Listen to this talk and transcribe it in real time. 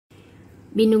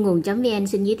Pinnuoinguon.vn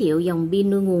xin giới thiệu dòng pin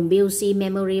nuôi nguồn BOC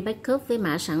Memory Backup với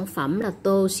mã sản phẩm là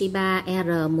TOSHIBA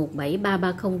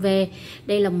ER17330V.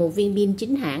 Đây là một viên pin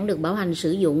chính hãng được bảo hành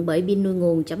sử dụng bởi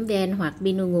Pinnuoinguon.vn hoặc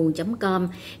Pinnuoinguon.com,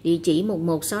 địa chỉ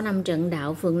 1165 Trần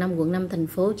Đạo, phường 5, quận 5, thành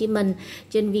phố Hồ Chí Minh.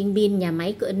 Trên viên pin, nhà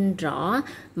máy có in rõ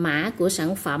mã của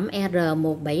sản phẩm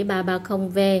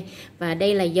ER17330V và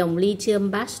đây là dòng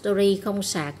lithium battery không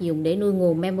sạc dùng để nuôi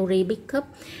nguồn memory backup,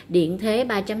 điện thế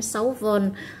 3.6V.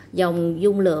 Dòng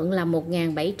dung lượng là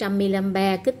 1700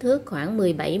 mAh, kích thước khoảng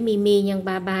 17 mm x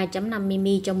 33.5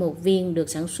 mm trong một viên, được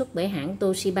sản xuất bởi hãng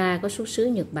Toshiba, có xuất xứ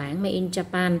Nhật Bản, made in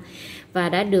Japan, và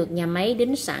đã được nhà máy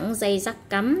đính sẵn dây dắt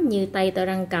cắm như tay tôi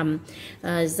đang cầm,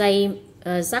 dây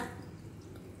dắt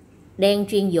đen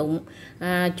chuyên dụng.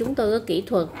 Chúng tôi có kỹ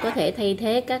thuật có thể thay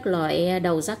thế các loại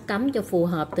đầu dắt cắm cho phù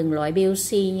hợp từng loại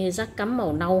BOC như dắt cắm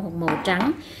màu nâu hoặc màu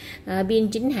trắng. Pin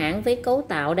chính hãng với cấu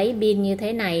tạo đáy pin như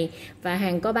thế này, và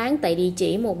hàng có bán tại địa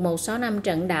chỉ 1165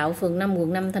 Trần Đạo, phường 5,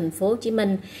 quận 5, thành phố Hồ Chí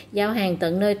Minh. Giao hàng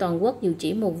tận nơi toàn quốc, dù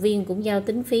chỉ một viên cũng giao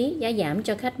tính phí, giá giảm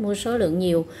cho khách mua số lượng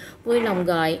nhiều. Vui lòng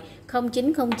gọi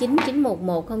 0909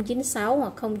 911 096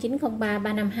 hoặc 0903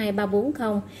 352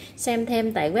 340. Xem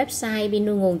thêm tại website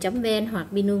Pinnuoinguon.vn hoặc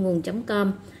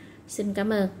Pinnuoinguon.com. Xin cảm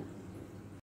ơn.